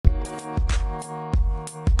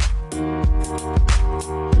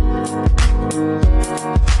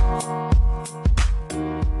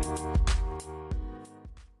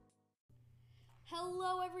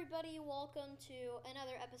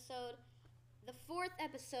the fourth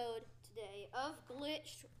episode today of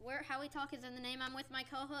Glitched, where How We Talk is in the name. I'm with my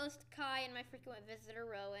co-host Kai and my frequent visitor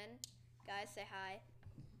Rowan. Guys, say hi.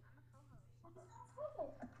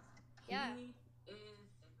 Yeah. He is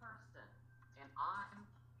a person, and I'm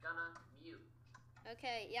gonna mute.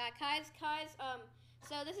 Okay. Yeah. Kai's.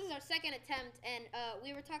 So this is our second attempt, and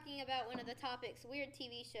we were talking about one of the topics, weird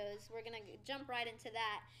TV shows. We're gonna jump right into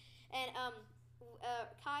that, and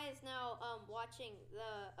Kai is now watching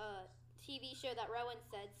the TV show that Rowan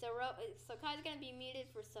said. So Kai's gonna be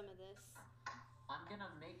muted for some of this. I'm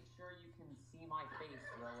gonna make sure you can see my face,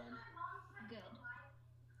 Rowan. Good.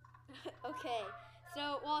 Okay.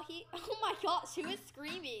 So while he, oh my gosh, who is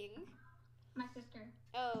screaming? My sister.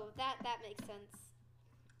 Oh, that makes sense.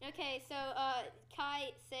 Okay, so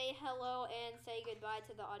Kai, say hello and say goodbye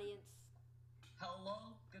to the audience.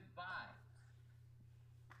 Hello, goodbye.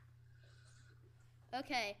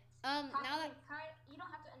 Okay. Kai, Now that Kai, you don't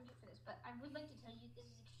have to unmute for this, but I would like to tell you this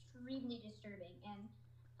is extremely disturbing, and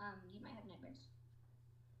you might have nightmares.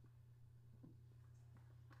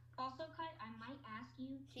 Also, Kai, I might ask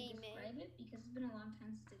you to describe it because it's been a long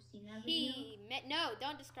time since I've seen that video. No,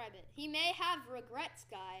 don't describe it. He may have regrets,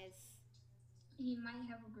 guys. He might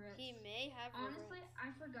have regrets. He may have Honestly, regrets.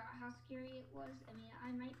 I forgot how scary it was. I mean,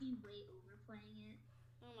 I might be way overplaying it.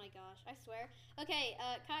 Oh my gosh, I swear. Okay,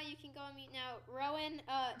 Kai, you can go on mute now. Rowan,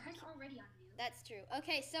 Kai's already on mute. That's true.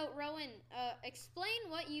 Okay, so Rowan, explain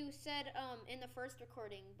what you said in the first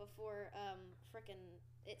recording before frickin'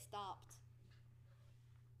 it stopped.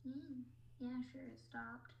 Yeah, sure, it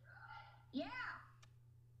stopped. Yeah!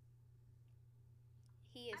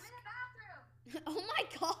 He is. I'm in the bathroom! Oh my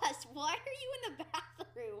gosh, why are you in the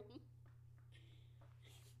bathroom?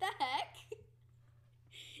 The heck?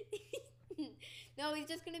 No, he's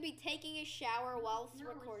just gonna be taking a shower whilst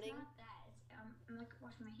recording. No, it's not that. It's, I'm like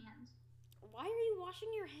washing my hands. Why are you washing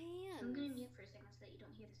your hands? I'm gonna mute for a second so that you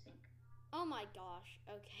don't hear the sink. Oh my gosh,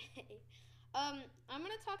 okay. I'm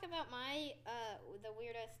gonna talk about my the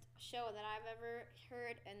weirdest show that I've ever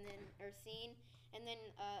heard or seen, and then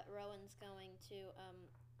Rowan's going to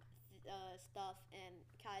stuff, and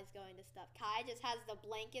Kai's going to stuff. Kai just has the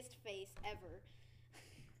blankest face ever.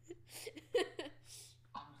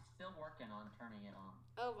 I'm still working on turning it on.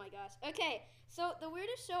 Oh my gosh. Okay, so the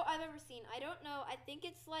weirdest show I've ever seen, I don't know, I think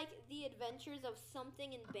it's like The Adventures of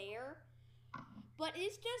Something and Bear. But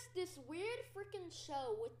it's just this weird freaking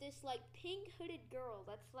show with this like pink hooded girl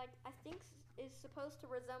that's like, I think is supposed to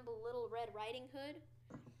resemble Little Red Riding Hood.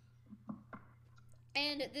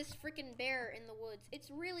 And this freaking bear in the woods.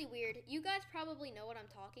 It's really weird. You guys probably know what I'm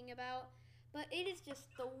talking about. But it is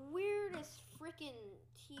just the weirdest freaking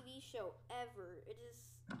TV show ever. It is,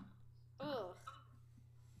 ugh.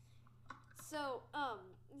 So,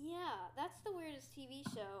 yeah, that's the weirdest TV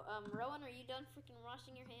show. Rowan, are you done freaking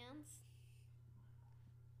washing your hands?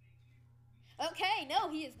 Okay, no,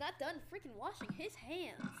 he is not done freaking washing his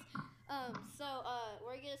hands.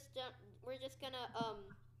 We're just gonna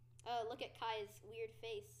look at Kai's weird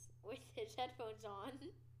face with his headphones on.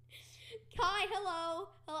 Kai, hello.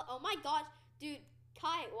 Oh my gosh, dude,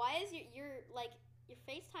 Kai, why is your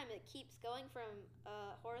FaceTime, it keeps going from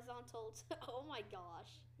horizontal to, oh my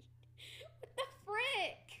gosh. What the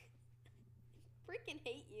frick? Freaking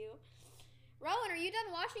hate you. Rowan, are you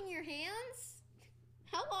done washing your hands?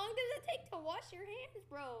 How long does it take to wash your hands,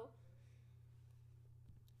 bro?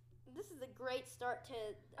 This is a great start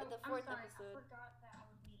to the fourth episode. I forgot that I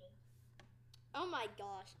was muted. Oh my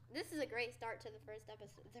gosh, this is a great start to the first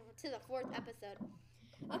episode, to the fourth episode.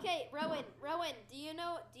 Okay, Rowan, do you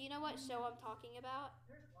know what show I'm talking about?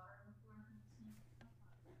 There's water on the floor.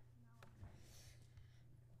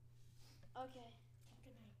 Okay.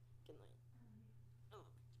 Good night. Oh.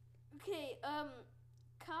 Okay,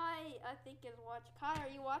 Kai, I think is watching. Kai, are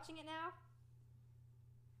you watching it now?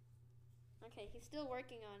 Okay, he's still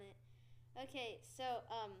working on it. Okay, so,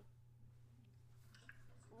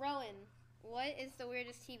 Rowan, what is the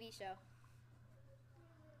weirdest TV show?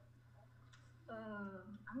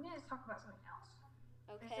 I'm gonna talk about something else.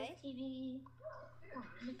 Okay. This TV. Oh,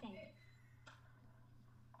 let me think.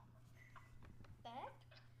 The heck?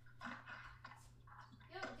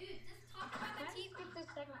 Yo, dude, just talk about the Can I TV. skip this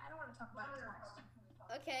segment? I don't want to talk about it twice.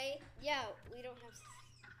 Okay, yeah, we don't have.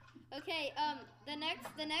 Okay, the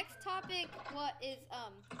next topic, what is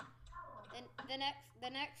the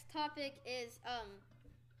next topic is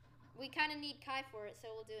we kind of need Kai for it, so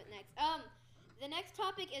we'll do it next. The next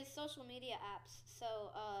topic is social media apps.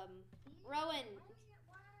 So Rowan,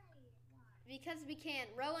 because we can.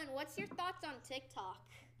 Rowan, what's your thoughts on TikTok?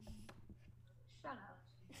 Shut up.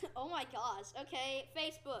 Oh my gosh. Okay,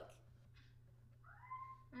 Facebook.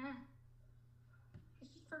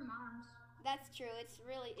 It's just for moms. That's true. It's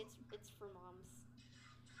really it's for moms.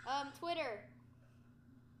 Twitter.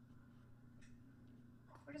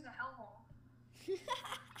 Where's the hellhole?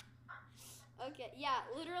 Okay, yeah,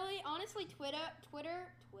 literally, honestly, Twitter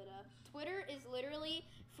is literally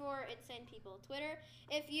for insane people. Twitter,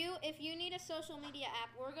 if you need a social media app,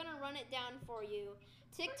 we're gonna run it down for you.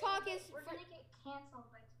 TikTok we're gonna get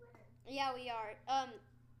canceled by Twitter. Yeah, we are.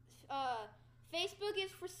 Facebook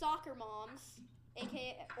is for soccer moms,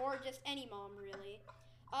 aka or just any mom really.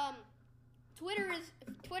 Twitter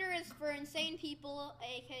is for insane people,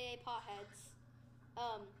 aka potheads.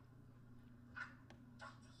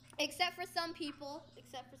 Except for some people.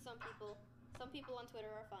 Some people on Twitter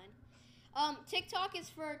are fine. TikTok is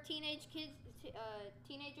for teenagers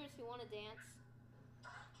who want to dance.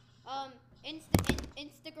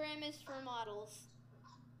 Instagram is for models.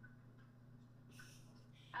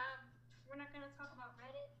 We're not gonna talk about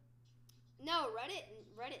Reddit. No,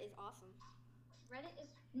 Reddit is awesome. Reddit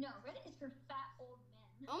is for fat old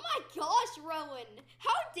men. Oh my gosh, Rowan!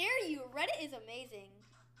 How dare you? Reddit is amazing.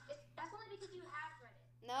 That's only because you have Reddit.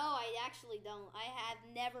 No, I actually don't. I have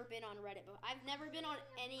never been on Reddit, but I've never been on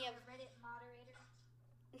any of. Reddit moderator.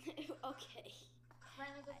 Okay.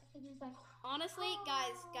 Honestly,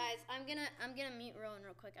 guys, I'm gonna mute Rowan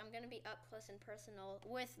real quick. I'm gonna be up close and personal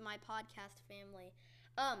with my podcast family.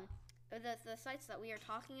 The sites that we are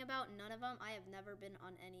talking about, none of them. I have never been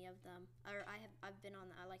on any of them, or I've been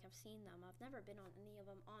on. I've seen them. I've never been on any of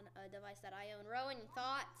them on a device that I own. Rowan,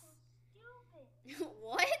 thoughts? Stupid.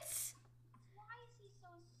 What? Why is he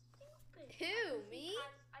so stupid? Who? Me?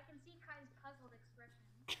 I can see Kai's puzzled expression.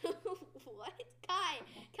 What? Kai,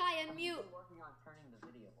 unmute. I'm working on turning the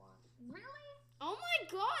video on. Really? Oh my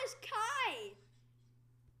gosh, Kai!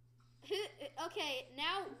 Okay,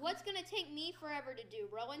 now what's gonna take me forever to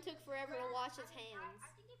do? Rowan took forever to wash his hands.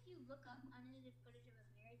 I think if you look up unedited footage of a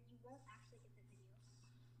marriage, you won't actually get the video.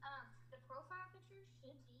 The profile picture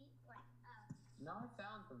should be like. No, I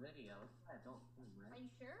found the video. It's Adult Swim, right? Are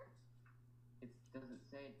you sure? Does it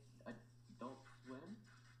say Adult Swim?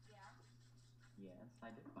 Yeah. Yes,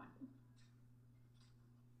 I did find it.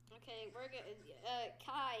 Okay, we're good.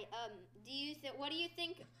 Kai, what do you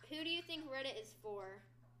think? Who do you think Reddit is for?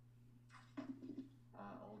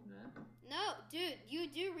 Old men. No, dude, you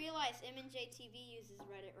do realize M&J TV uses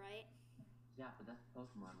Reddit, right? Yeah, but that's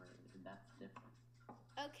Pokemon Reddit, and that's different.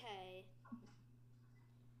 Okay.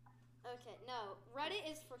 No, Reddit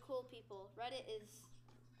is for cool people. Reddit is.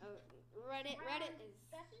 Reddit is.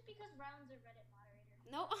 That's just because Round's a Reddit moderator.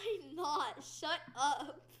 No, I'm not. Shut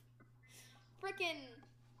up. Frickin'.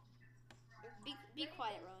 Be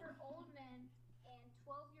quiet, Ron. For old men and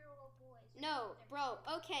 12-year-old boys. No, bro.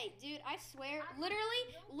 Okay, dude. I swear, literally,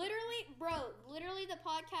 the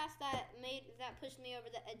podcast that pushed me over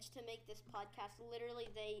the edge to make this podcast. Literally,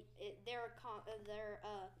 their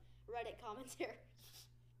Reddit commentary.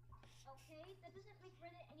 Okay, that doesn't make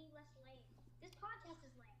Reddit any less lame. This podcast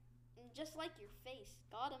is lame. Just like your face.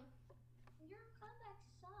 Got him. Your comeback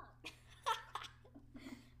sucks.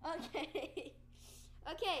 Okay.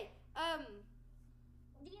 Okay.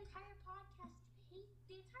 The entire podcast hates.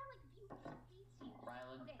 The entire viewership hates you.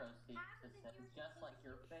 Rylan Okay, proceeds half to of the say, viewership just like hates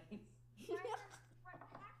your face.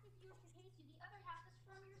 Half the viewership hates you. The other half is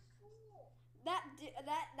from your school.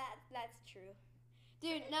 That's true.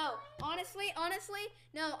 Dude, no. Honestly,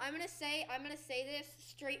 no. I'm gonna say this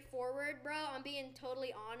straightforward, bro. I'm being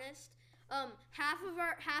totally honest. Half of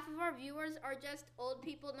our viewers are just old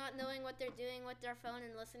people not knowing what they're doing with their phone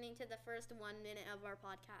and listening to the first 1 minute of our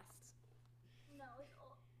podcasts. No, it's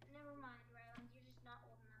old. Never mind, Rylan. You're just not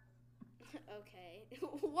old enough. Okay.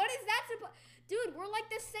 What is that supposed? Dude, we're like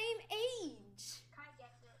the same age. Kai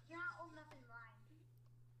gets it. You're not old enough in line.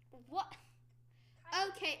 What?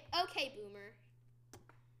 Okay, boomer.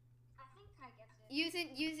 I think Kai gets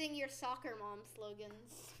it. Using your soccer mom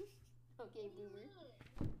slogans. Okay, boomer.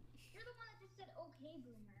 You're the one that just said okay,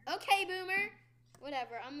 boomer. Okay, boomer.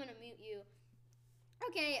 Whatever. I'm gonna mute you.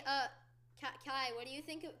 Okay. Kai, what do you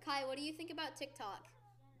think? Kai, what do you think about TikTok?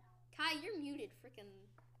 Kai, you're muted. Frickin'.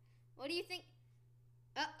 What do you think?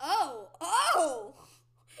 Oh.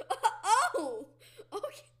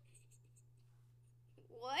 Okay.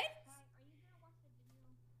 What? Kai, are you gonna watch the video?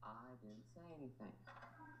 I didn't say anything.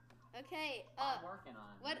 Okay. I'm working on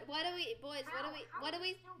it. What do we, boys? How What are do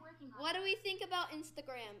we? you still working on What it? do we think about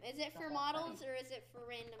Instagram? Is it for The whole models thing. or is it for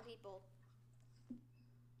random people?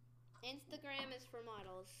 Instagram is for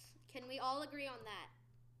models. Can we all agree on that?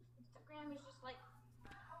 Instagram is just like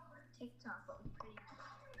TikTok, but with pretty.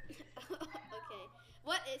 Okay.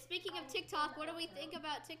 What? Speaking of TikTok, what do we think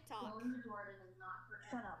about TikTok?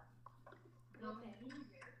 Shut up.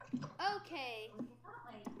 Okay.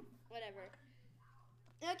 Whatever.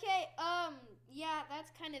 Okay, yeah,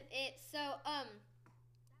 that's kind of it. So,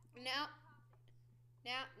 now,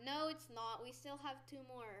 no, it's not. We still have two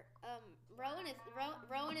more. Rowan is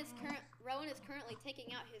currently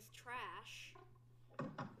taking out his trash.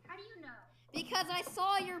 How do you know? Because I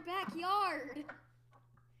saw your backyard.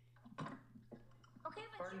 Okay,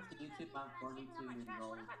 but According to YouTube, I'm according to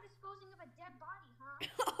What if I'm disposing of a dead body, huh?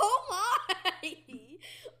 Oh my!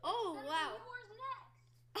 Oh That'll wow! be yours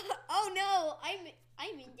next. Oh no!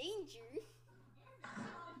 I'm in danger. I'm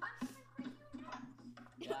coming for you next.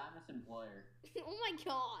 Yeah, I'm his employer. Oh my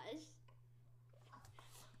gosh!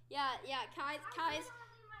 Yeah, Kai's. Kai has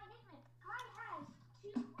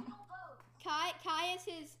two real bows. Kai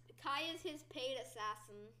is his paid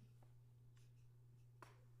assassin.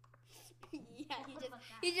 Yeah,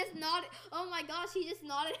 he just nodded. Oh my gosh, he just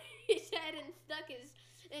nodded his head and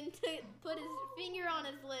put his finger on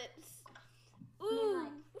his lips. Ooh.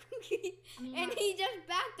 And he just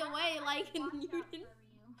backed away like you didn't.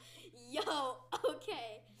 Yo,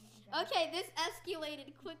 okay. Okay, this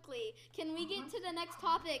escalated quickly. Can we get to the next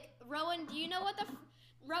topic? Rowan, do you know what the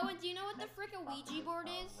frick a Ouija board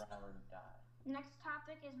is? Next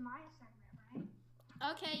topic is my segment, right?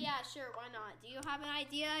 Okay, yeah, sure, why not? Do you have an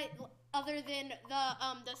idea other than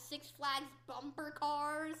the Six Flags bumper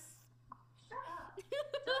cars? Shut up.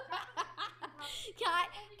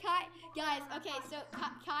 Guys, okay, so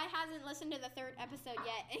Kai hasn't listened to the third episode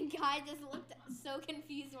yet, and Kai just looked so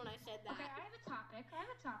confused when I said that. Okay, I have a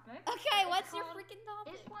topic. Okay, what's your freaking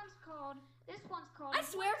topic? This one's called. I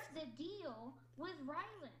swear. What's the deal with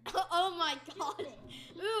Rylan? Oh my god.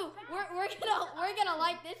 Ooh, we're gonna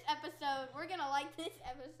like this episode. We're gonna like this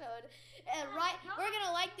episode. And we're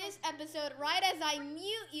gonna like this episode right as I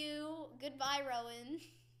mute you. Goodbye, Rowan.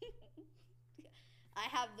 I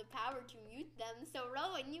have the power to mute them. So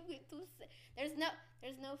Rowan, you get to say, there's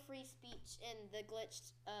no free speech in the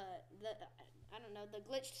glitched the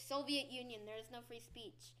glitched Soviet Union. There's no free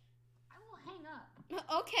speech. I will hang up.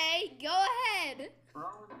 Okay, go ahead.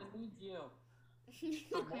 Rowan, I need you.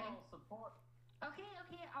 For moral support. Okay,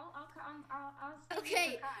 I'll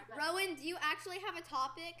Okay, Rowan, do you actually have a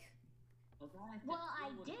topic? Well, I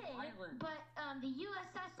did, but the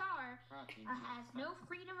USSR has no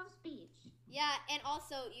freedom of speech. Yeah, and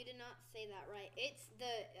also you did not say that right. It's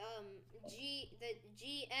the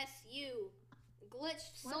GSU,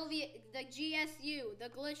 glitched Soviet, the GSU, the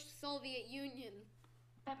glitched Soviet Union.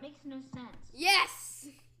 That makes no sense. Yes.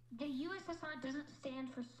 The USSR doesn't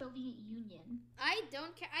stand for Soviet Union. I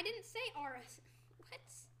don't care. I didn't say RS. What?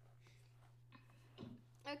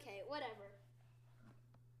 Okay, whatever.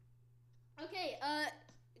 Okay,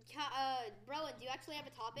 Rowan, do you actually have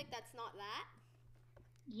a topic that's not that?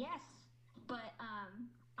 Yes, but I'm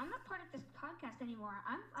not part of this podcast anymore.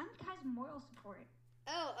 I'm Kai's moral support.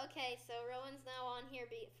 Oh, okay. So Rowan's now on here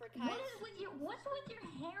for Kai's. What's with your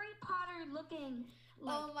Harry Potter looking?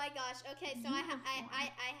 Oh my gosh. Okay, so I have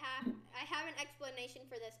an explanation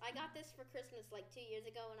for this. I got this for Christmas like 2 years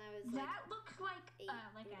ago when I was like. That looks like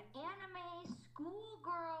an anime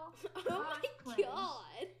schoolgirl. Oh my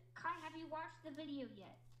god. Kai, have you watched the video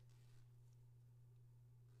yet?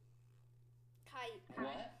 Kai.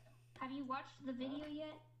 What? Have you watched the video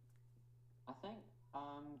yet? I think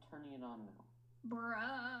I'm turning it on now.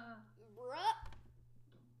 Bruh.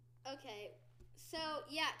 Okay. So,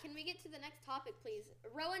 yeah, can we get to the next topic, please?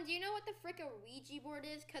 Rowan, do you know what the frick a Ouija board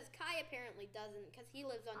is? Because Kai apparently doesn't, because he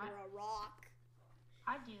lives under a rock.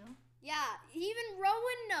 I do. Yeah, even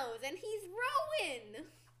Rowan knows, and he's Rowan.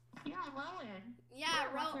 Yeah, Rowan.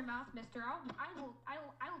 Yeah, Rowan. Watch your mouth, mister. I will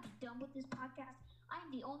be done with this podcast.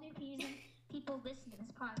 I'm the only reason people listen to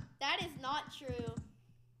this podcast. That is not true.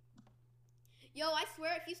 Yo, I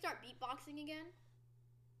swear if you start beatboxing again,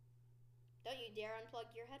 don't you dare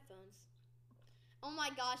unplug your headphones. Oh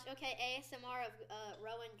my gosh, okay, ASMR of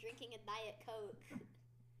Rowan drinking a Diet Coke.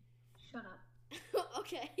 Shut up.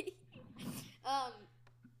 Okay.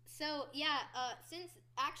 So, yeah, since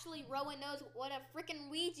actually Rowan knows what a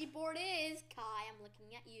freaking Ouija board is, Kai, I'm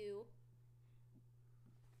looking at you.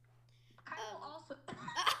 Kai will also...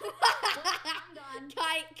 I'm done.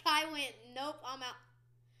 Kai went, nope, I'm out.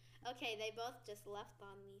 Okay, they both just left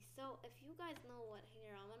on me. So, if you guys know what,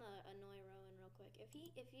 here, I'm gonna annoy Rowan real quick.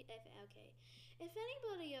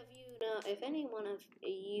 If any one of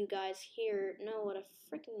you guys here know what a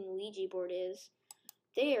freaking Ouija board is,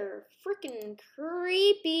 they're freaking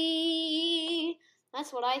creepy.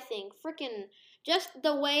 That's what I think. Freaking, just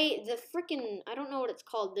the way, the freaking, I don't know what it's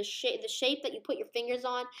called, the shape that you put your fingers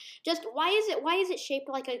on. Just, why is it shaped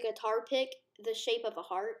like a guitar pick? The shape of a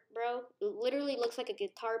heart, bro. It literally looks like a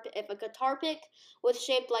guitar pick. If a guitar pick was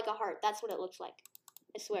shaped like a heart, that's what it looks like.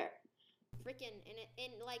 I swear. freaking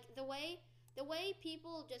and like the way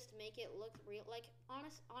people just make it look real. Like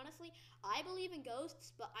honestly, I believe in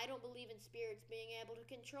ghosts, but I don't believe in spirits being able to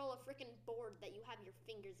control a freaking board that you have your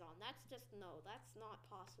fingers on. That's just no, that's not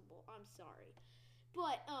possible. I'm sorry.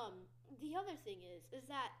 But the other thing is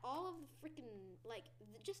that all of the freaking like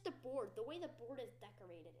just the board, the way the board is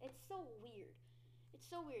decorated, it's so weird. It's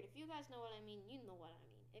so weird. If you guys know what I mean, you know what I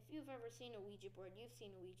mean. If you've ever seen a Ouija board, you've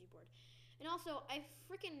seen a Ouija board. And also, I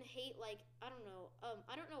freaking hate like I don't know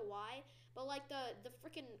why, but like the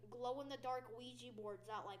freaking glow in the dark Ouija boards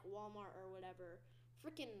at like Walmart or whatever.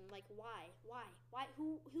 Freaking like why?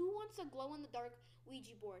 Who wants a glow in the dark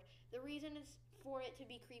Ouija board? The reason is for it to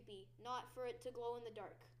be creepy, not for it to glow in the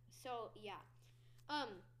dark. So yeah,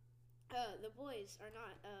 the boys are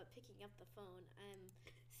not picking up the phone.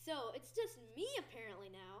 So it's just me apparently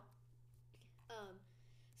now.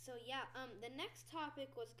 So yeah, the next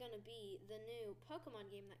topic was gonna be the new Pokemon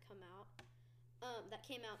game that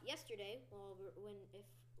came out yesterday. Well, when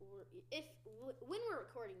we're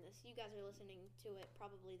recording this, you guys are listening to it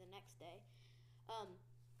probably the next day.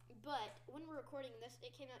 But when we're recording this,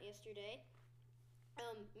 it came out yesterday.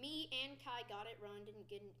 Me and Kai got it. Ron didn't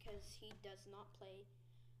get it because he does not play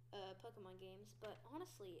Pokemon games. But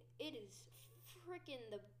honestly, it is freaking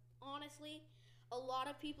honestly. A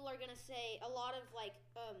lot of people are gonna say, a lot of like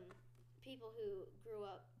people who grew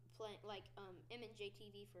up playing like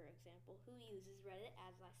MNJTV for example, who uses Reddit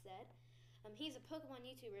as I said. He's a Pokemon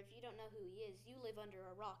YouTuber. If you don't know who he is, you live under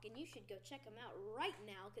a rock, and you should go check him out right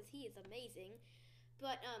now because he is amazing.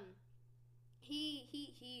 But he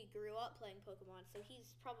grew up playing Pokemon, so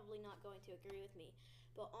he's probably not going to agree with me.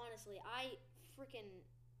 But honestly, I freaking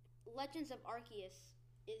Legends of Arceus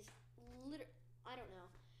is I don't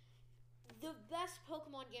know. The best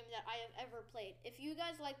Pokemon game that I have ever played. If you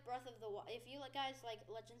guys like if you guys like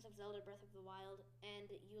Legends of Zelda Breath of the Wild and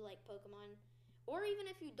you like Pokemon, or even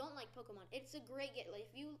if you don't like Pokemon, it's a great game. Like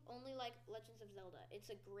if you only like Legends of Zelda, it's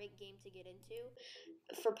a great game to get into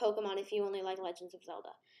for Pokemon if you only like Legends of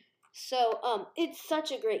Zelda. So, it's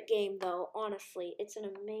such a great game though, honestly. It's an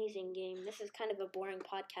amazing game. This is kind of a boring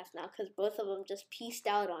podcast now because both of them just pieced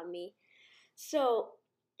out on me. So,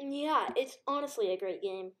 yeah, it's honestly a great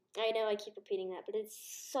game. I know I keep repeating that, but it's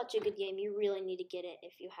such a good game. You really need to get it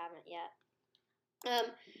if you haven't yet.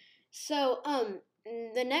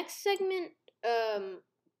 The next segment,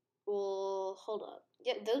 well, hold up.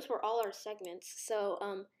 Yeah, those were all our segments.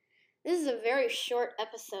 So, this is a very short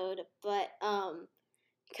episode, but,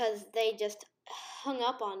 because they just hung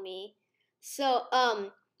up on me. So,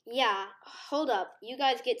 yeah, hold up. You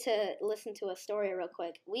guys get to listen to a story real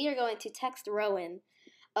quick. We are going to text Rowan.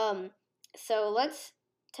 So let's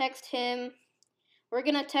text him. We're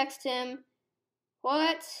gonna text him.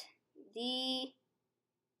 What the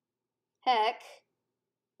heck?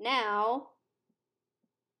 Now,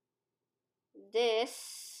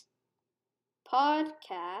 this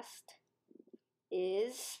podcast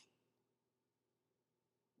is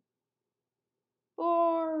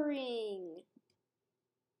boring.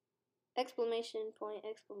 Exclamation point,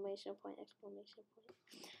 exclamation point, exclamation point.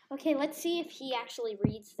 Okay, let's see if he actually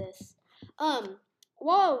reads this.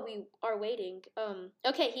 While we are waiting,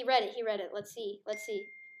 okay, he read it, let's see.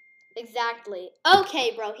 Exactly.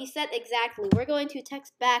 Okay, bro, he said exactly. We're going to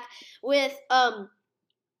text back with,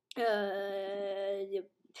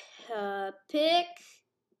 pick,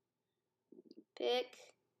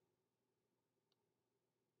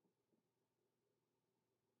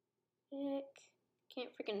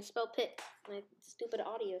 can't freaking spell pick, my stupid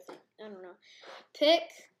audio thing, I don't know. Pick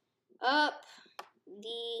up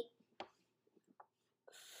the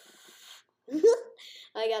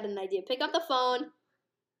I got an idea. Pick up the phone,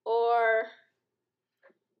 or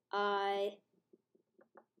I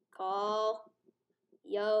call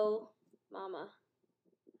yo mama.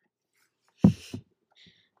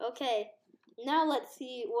 Okay, now let's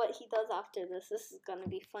see what he does after this. This is gonna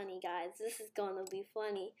be funny, guys. This is gonna be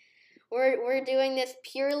funny. We're doing this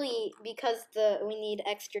purely because we need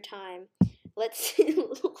extra time. Let's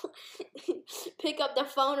pick up the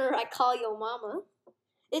phone, or I call yo mama.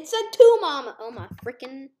 It said to mama. Oh my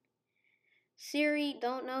frickin' Siri,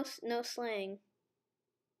 don't know no slang.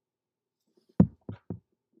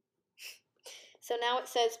 So now it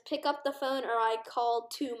says pick up the phone, or I call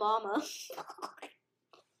to mama.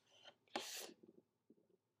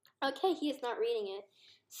 Okay, he is not reading it.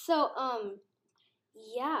 So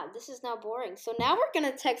yeah, this is now boring. So now we're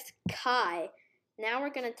gonna text Kai. Now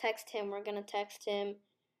we're gonna text him.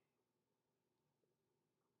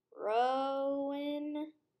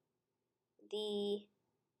 Rowan the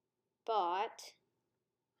bot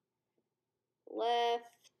left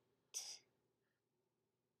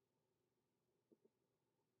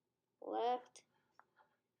left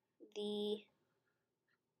the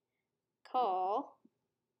call.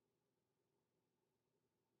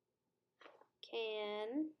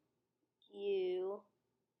 Can you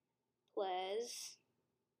please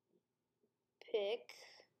pick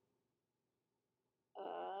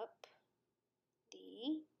up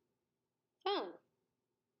the phone?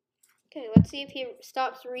 Okay, let's see if he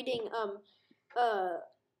stops reading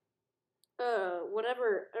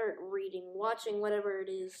whatever, or watching whatever it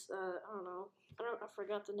is. I don't know. I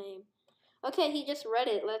forgot the name. Okay, he just read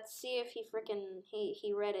it. Let's see if he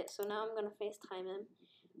read it. So now I'm gonna FaceTime him.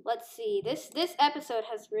 Let's see. This episode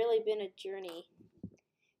has really been a journey.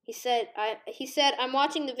 He said I'm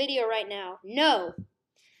watching the video right now. No.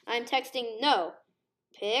 I'm texting no.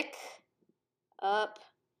 Pick up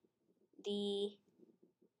the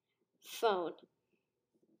phone.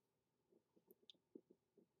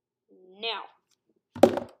 Now.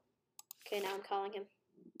 Okay, now I'm calling him.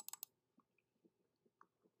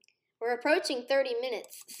 We're approaching 30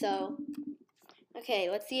 minutes, so okay,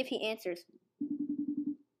 let's see if he answers.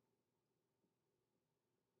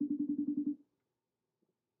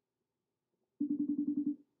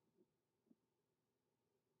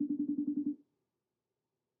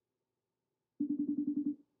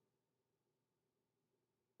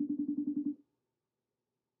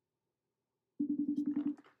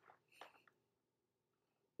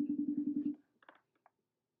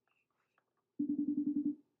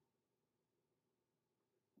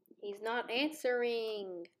 He's not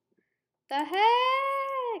answering. The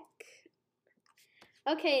heck?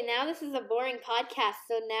 Okay, now this is a boring podcast.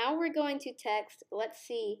 So now we're going to text. Let's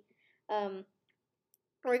see.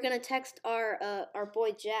 We're gonna text our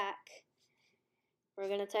boy Jack. We're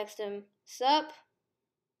gonna text him. Sup,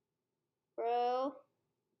 bro?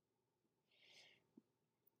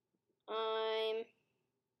 I'm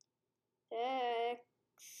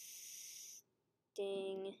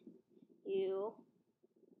texting you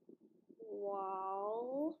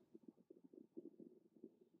while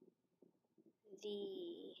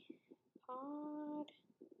the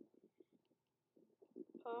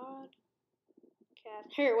podcast.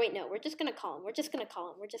 Here, wait, no, we're just gonna call him.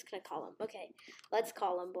 Okay, let's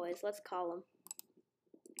call him, boys. Let's call him.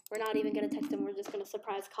 We're not even gonna text him. We're just gonna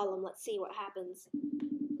surprise call him. Let's see what happens.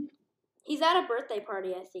 He's at a birthday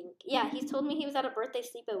party, I think. Yeah, he's told me he was at a birthday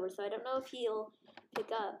sleepover, so I don't know if he'll pick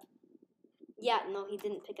up. Yeah, no, he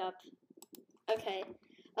didn't pick up. Okay.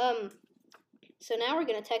 So now we're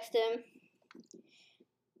gonna text him.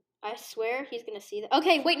 I swear he's gonna see that.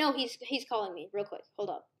 Okay, wait, no, he's calling me real quick.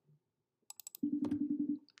 Hold up.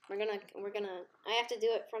 We're gonna. I have to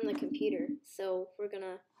do it from the computer, so we're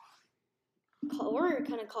gonna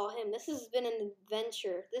call him. This has been an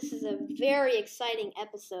adventure. This is a very exciting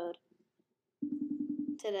episode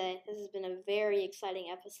today. This has been a very exciting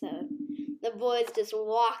episode. The boys just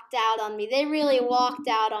walked out on me. They really walked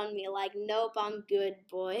out on me like, nope, I'm good,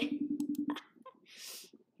 boy.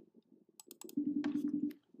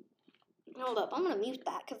 Hold up, I'm going to mute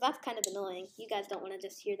that because that's kind of annoying. You guys don't want to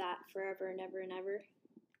just hear that forever and ever and ever.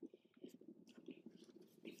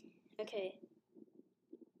 Okay.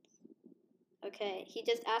 Okay, he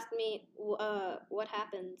just asked me what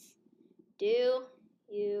happens. Do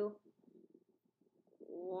you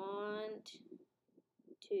want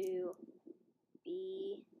to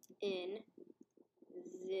be in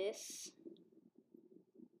this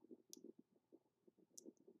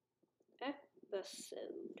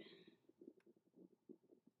episode?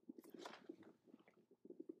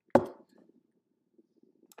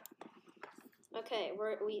 Okay,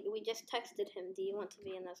 we just texted him, do you want to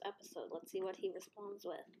be in this episode? Let's see what he responds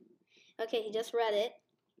with. Okay, he just read it.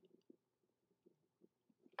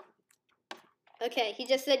 Okay, he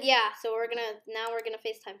just said yeah, so now we're gonna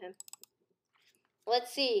FaceTime him.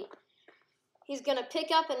 Let's see. He's gonna pick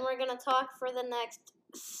up and we're gonna talk for the next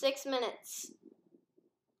 6 minutes.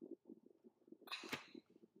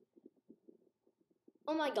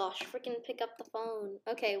 Oh my gosh, freaking pick up the phone.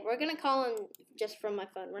 Okay, we're gonna call him just from my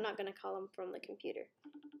phone. We're not gonna call him from the computer.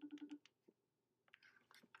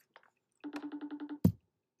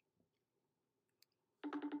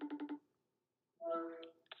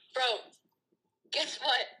 Bro, guess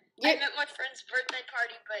what? I'm at my friend's birthday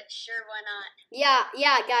party, but sure, why not?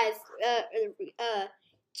 Yeah, guys.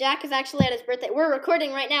 Jack is actually at his birthday. We're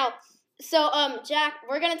recording right now. So, Jack,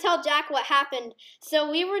 we're gonna tell Jack what happened.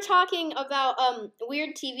 So we were talking about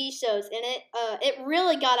weird TV shows, and it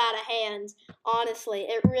really got out of hand. Honestly,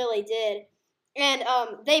 it really did. And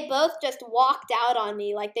they both just walked out on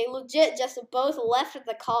me. Like, they legit just both left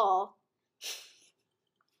the call.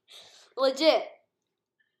 Legit.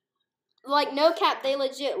 Like, no cap, they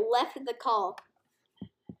legit left the call.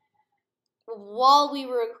 while we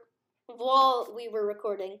were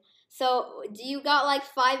recording. So, do you got like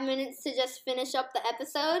 5 minutes to just finish up the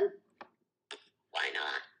episode? Why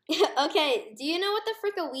not? Okay, do you know what the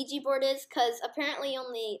frick a Ouija board is? Because apparently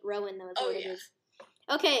only Rowan knows what it is.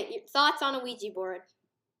 Okay, your thoughts on a Ouija board?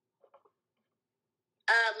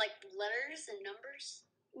 Like letters and numbers?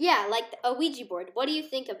 Yeah, like a Ouija board. What do you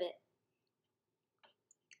think of it?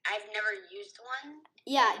 I've never used one.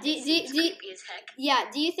 Yeah, It's creepy as heck. Yeah,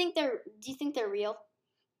 do you think they're real?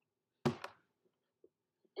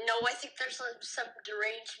 No, I think there's some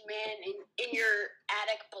deranged man in your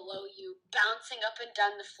attic below you, bouncing up and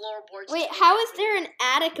down the floorboards. Wait, how is there an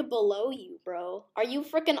attic below you, bro? Are you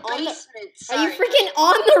freaking on the? Sorry. Are you freaking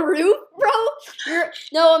on the roof,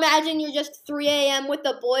 bro? Imagine you're just 3 a.m. with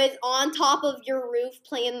the boys on top of your roof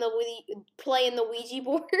playing the Ouija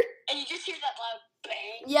board. And you just hear that loud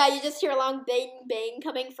bang. Yeah, you just hear a long bang bang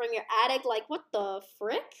coming from your attic. Like, what the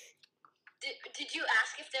frick? Did you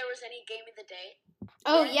ask if there was any game of the day?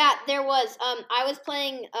 Oh yeah, there was. I was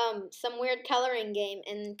playing some weird coloring game,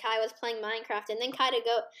 and Kai was playing Minecraft, and then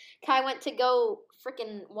Kai went to go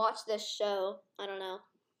freaking watch this show. I don't know.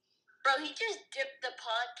 Bro, he just dipped the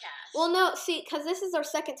podcast. Well, no, see, because this is our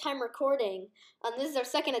second time recording. This is our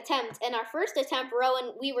second attempt, and our first attempt,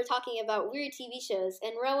 Rowan, we were talking about weird TV shows,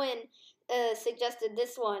 and Rowan suggested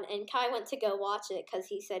this one, and Kai went to go watch it because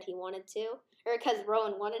he said he wanted to. Or because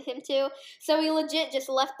Rowan wanted him to. So he legit just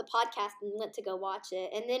left the podcast and went to go watch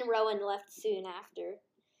it. And then Rowan left soon after.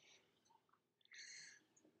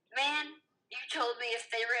 Man, you told me if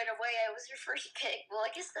they ran away, I was your first pick. Well,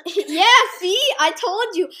 I guess that's... Yeah, see? I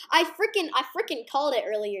told you. I freaking called it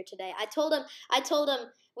earlier today. I told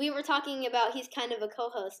him, we were talking about he's kind of a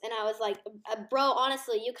co-host. And I was like, bro,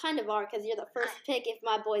 honestly, you kind of are because you're the first pick if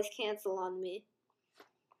my boys cancel on me.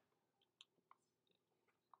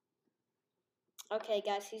 Okay,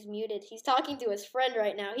 guys, he's muted. He's talking to his friend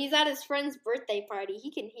right now. He's at his friend's birthday party.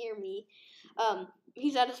 He can hear me.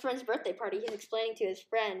 He's at his friend's birthday party. He's explaining to his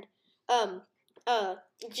friend.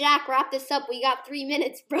 Jack, wrap this up. We got 3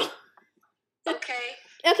 minutes, bro. Okay.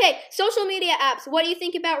 Okay, social media apps. What do you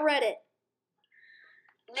think about Reddit?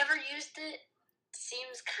 Never used it.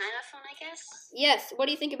 Seems kind of fun, I guess. Yes. What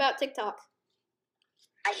do you think about TikTok?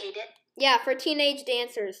 I hate it. Yeah, for teenage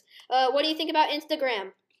dancers. What do you think about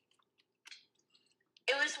Instagram?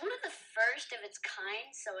 It was one of the first of its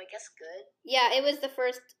kind, so I guess good. Yeah, it was the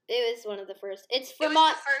first. It was one of the first. It's for the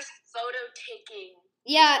first photo taking.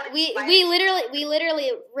 Yeah, we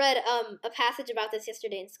literally read a passage about this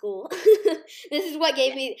yesterday in school. This is what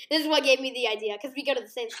gave me the idea because we go to the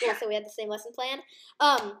same school, so we had the same lesson plan.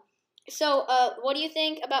 So what do you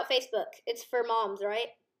think about Facebook? It's for moms, right?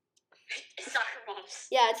 Soccer moms.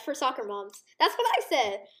 Yeah, it's for soccer moms. That's what I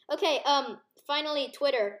said. Okay, finally,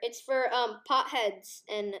 Twitter. It's for potheads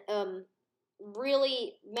and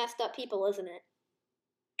really messed up people, isn't it?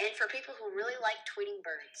 And for people who really like tweeting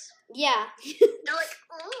birds. Yeah. They're like,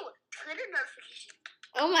 oh, Twitter notification.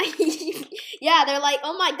 Oh my, yeah, they're like,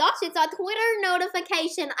 oh my gosh, it's a Twitter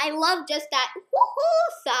notification. I love just that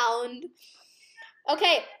woohoo sound.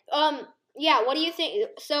 Okay, yeah, what do you think?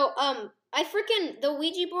 So, the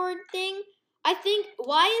Ouija board thing, I think,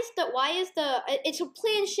 it's a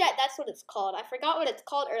planchette, that's what it's called. I forgot what it's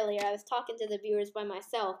called earlier. I was talking to the viewers by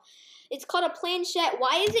myself. It's called a planchette.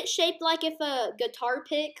 Why is it shaped like if a guitar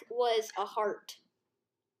pick was a heart?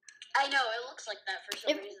 I know, it looks like that for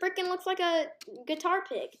some reason. It freaking looks like a guitar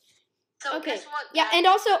pick. So okay. Guess what, yeah, and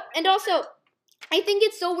also, I think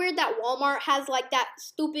it's so weird that Walmart has, like, that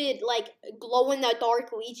stupid, like,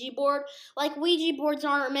 glow-in-the-dark Ouija board. Like, Ouija boards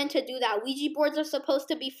aren't meant to do that. Ouija boards are supposed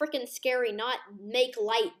to be freaking scary, not make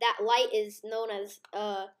light. That light is known as,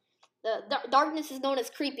 the darkness is known as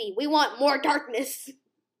creepy. We want more darkness.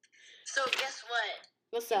 So, guess what?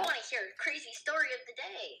 What's you up? want to hear a crazy story of the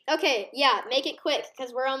day. Okay, yeah, make it quick,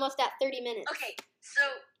 because we're almost at 30 minutes. Okay, so,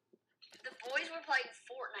 the boys were playing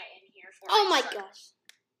Fortnite in here. Oh my gosh.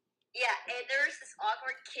 Yeah, and there was this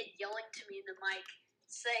awkward kid yelling to me in the mic,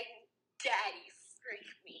 saying, "Daddy, freak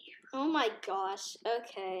me." Oh my gosh.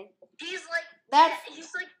 Okay. He's like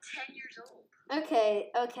 10 years old. Okay.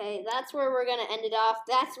 That's where we're gonna end it off.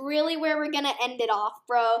 That's really where we're gonna end it off,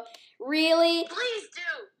 bro. Really? Please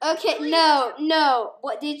do. Okay. Please no. do. No.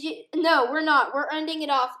 What did you? No, we're not. We're ending it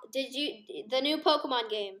off. Did you? The new Pokemon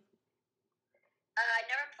game. I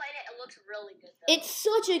never played it. It looks really good, though. It's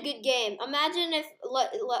such a good game. Imagine if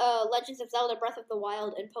Legends of Zelda Breath of the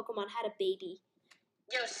Wild and Pokemon had a baby.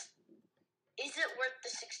 Yes. Is it worth the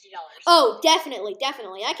 $60? Oh, definitely.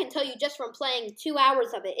 I can tell you just from playing 2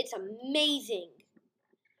 hours of it, it's amazing.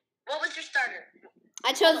 What was your starter?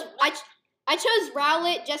 I I chose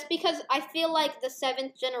Rowlet just because I feel like the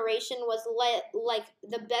 7th generation was like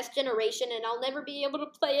the best generation, and I'll never be able to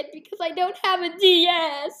play it because I don't have a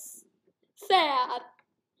DS. Sad.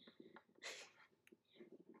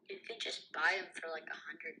 You could just buy them for like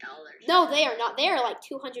 $100. No, they are not. They are like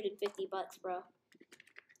 $250, bro.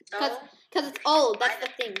 Because it's old. That's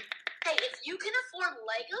the thing. Hey, if you can afford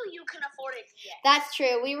Lego, you can afford a DS. That's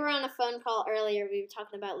true. We were on a phone call earlier. We were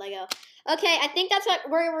talking about Lego. Okay, I think that's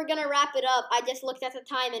where we're gonna wrap it up. I just looked at the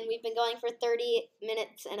time, and we've been going for 30 and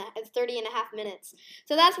a half minutes.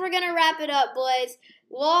 So that's where we're gonna wrap it up, boys.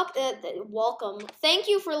 Welcome. Thank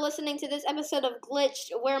you for listening to this episode of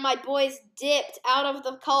Glitched, where my boys dipped out of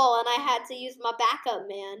the call, and I had to use my backup,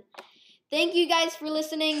 man. Thank you guys for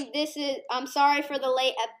listening. I'm sorry for the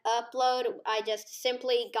late upload. I just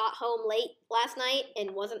simply got home late last night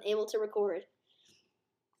and wasn't able to record.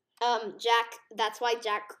 Jack, that's why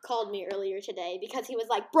Jack called me earlier today, because he was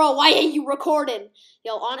like, bro, why ain't you recording?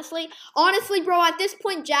 Yo, honestly, bro, at this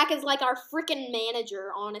point, Jack is like our freaking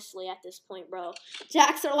manager, honestly, at this point, bro.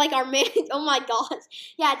 Jack's like our man. Oh my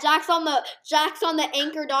gosh. Yeah, Jack's on the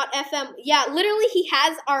anchor.fm. Yeah, literally, he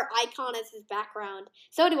has our icon as his background.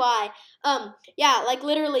 So do I. Yeah, like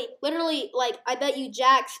literally, like, I bet you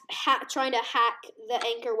Jack's trying to hack the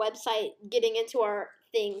Anchor website, getting into our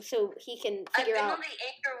thing so he can figure out. I've been on the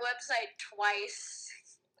Anchor website twice.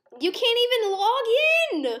 You can't even log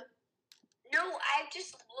in. No, I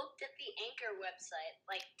just looked at the Anchor website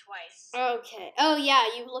like twice. Okay. Oh yeah,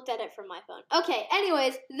 you looked at it from my phone. Okay.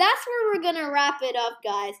 Anyways, that's where we're gonna wrap it up,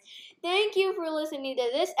 guys. Thank you for listening to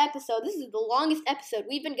this episode. This is the longest episode.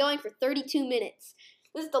 We've been going for 32 minutes.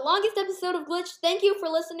 This is the longest episode of Glitch. Thank you for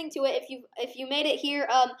listening to it. If you made it here,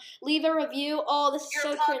 leave a review. Oh, this is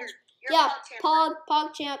so cringe. Yeah,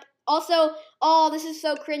 PogChamp. Also, this is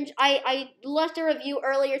so cringe. I left a review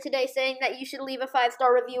earlier today saying that you should leave a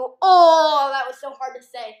 5-star review. Oh, that was so hard to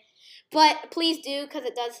say. But please do, because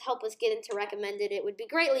it does help us get into recommended. It would be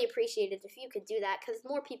greatly appreciated if you could do that, because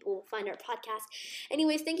more people will find our podcast.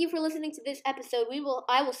 Anyways, thank you for listening to this episode.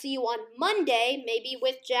 I will see you on Monday, maybe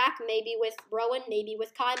with Jack, maybe with Rowan, maybe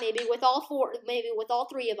with Kai, maybe with all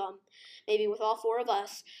 3 of them, maybe with all 4 of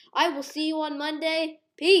us. I will see you on Monday.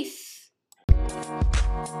 Peace.